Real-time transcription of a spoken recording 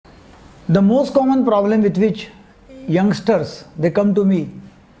The most common problem with which youngsters, they come to me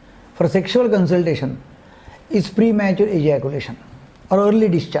for sexual consultation is premature ejaculation or early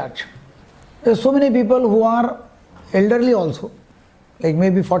discharge. There are so many people who are elderly also, like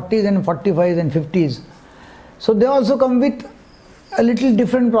maybe 40s and 45s and 50s. So they also come with a little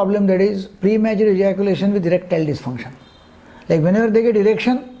different problem, that is premature ejaculation with erectile dysfunction. Like whenever they get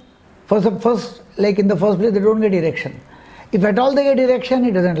erection, first like in the first place they don't get erection. If at all they get erection,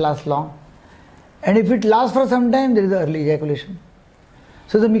 it doesn't last long. And if it lasts for some time, there is early ejaculation.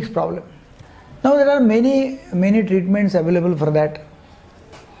 So it's a mixed problem. Now there are many treatments available for that.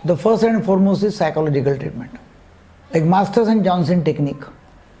 The first and foremost is psychological treatment, like Masters and Johnson technique,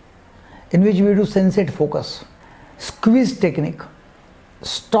 in which we do sensate focus, squeeze technique,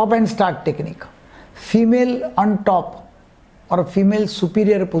 stop and start technique, female on top or female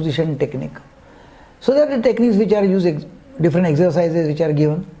superior position technique. So there are the techniques which are used, different exercises which are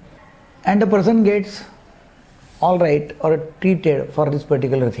given, and the person gets all right or treated for this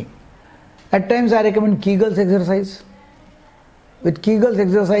particular thing. At times I recommend Kegel's exercise. With Kegel's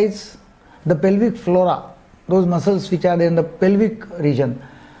exercise, the pelvic flora, those muscles which are there in the pelvic region,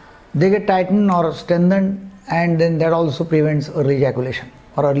 they get tightened or strengthened, and then that also prevents early ejaculation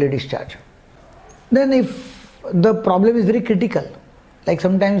or early discharge. Then if the problem is very critical, like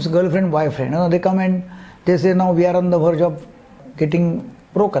sometimes girlfriend, boyfriend, they come and they say, now we are on the verge of getting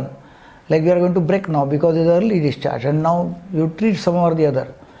broken, like we are going to break now because it's early discharge, and now you treat some or the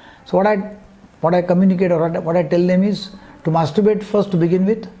other. So what I communicate or what I tell them is to masturbate first to begin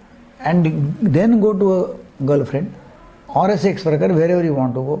with, and then go to a girlfriend or a sex worker, wherever you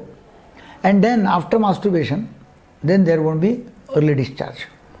want to go, and then after masturbation, then there won't be early discharge.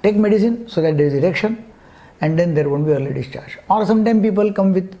 Take medicine so that there is erection, and then there won't be early discharge. Or sometimes people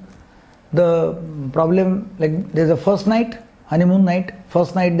come with the problem like there's a first night, honeymoon night,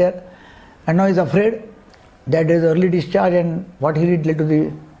 first night there, and now he's afraid that there is early discharge and what he did to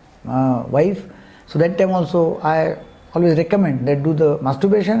the wife. So that time also I always recommend that do the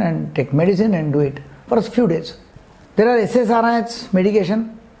masturbation and take medicine and do it for a few days. There are SSRIs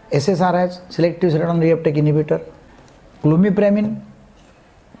medication, SSRIs, selective serotonin reuptake inhibitor, clomipramine,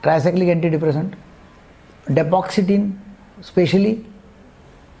 tricyclic antidepressant, dapaxetin specially,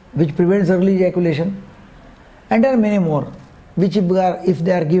 which prevents early ejaculation, and there are many more which if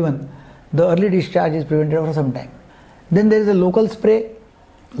they are given, the early discharge is prevented for some time. Then there is a local spray,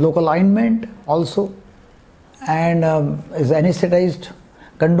 local ointment also, and is anesthetized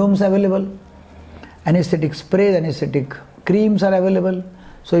condoms available, anesthetic sprays, anesthetic creams are available.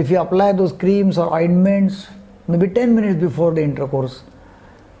 So if you apply those creams or ointments maybe 10 minutes before the intercourse,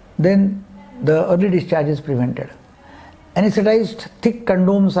 then the early discharge is prevented. Anesthetized thick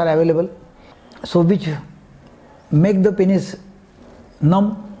condoms are available, so which make the penis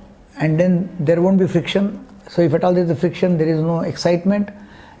numb, and then there won't be friction. So if at all there is a friction, there is no excitement,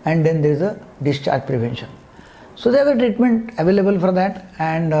 and then there is a discharge prevention. So there is a treatment available for that,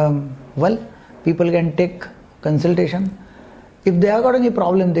 and people can take consultation. If they have got any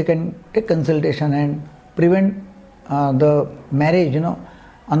problem, they can take consultation and prevent the marriage,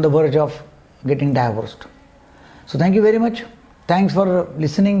 on the verge of getting divorced. So thank you very much. Thanks for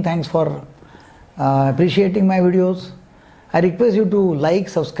listening. Thanks for appreciating my videos. I request you to like,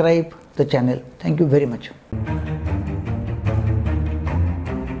 subscribe the channel. Thank you very much.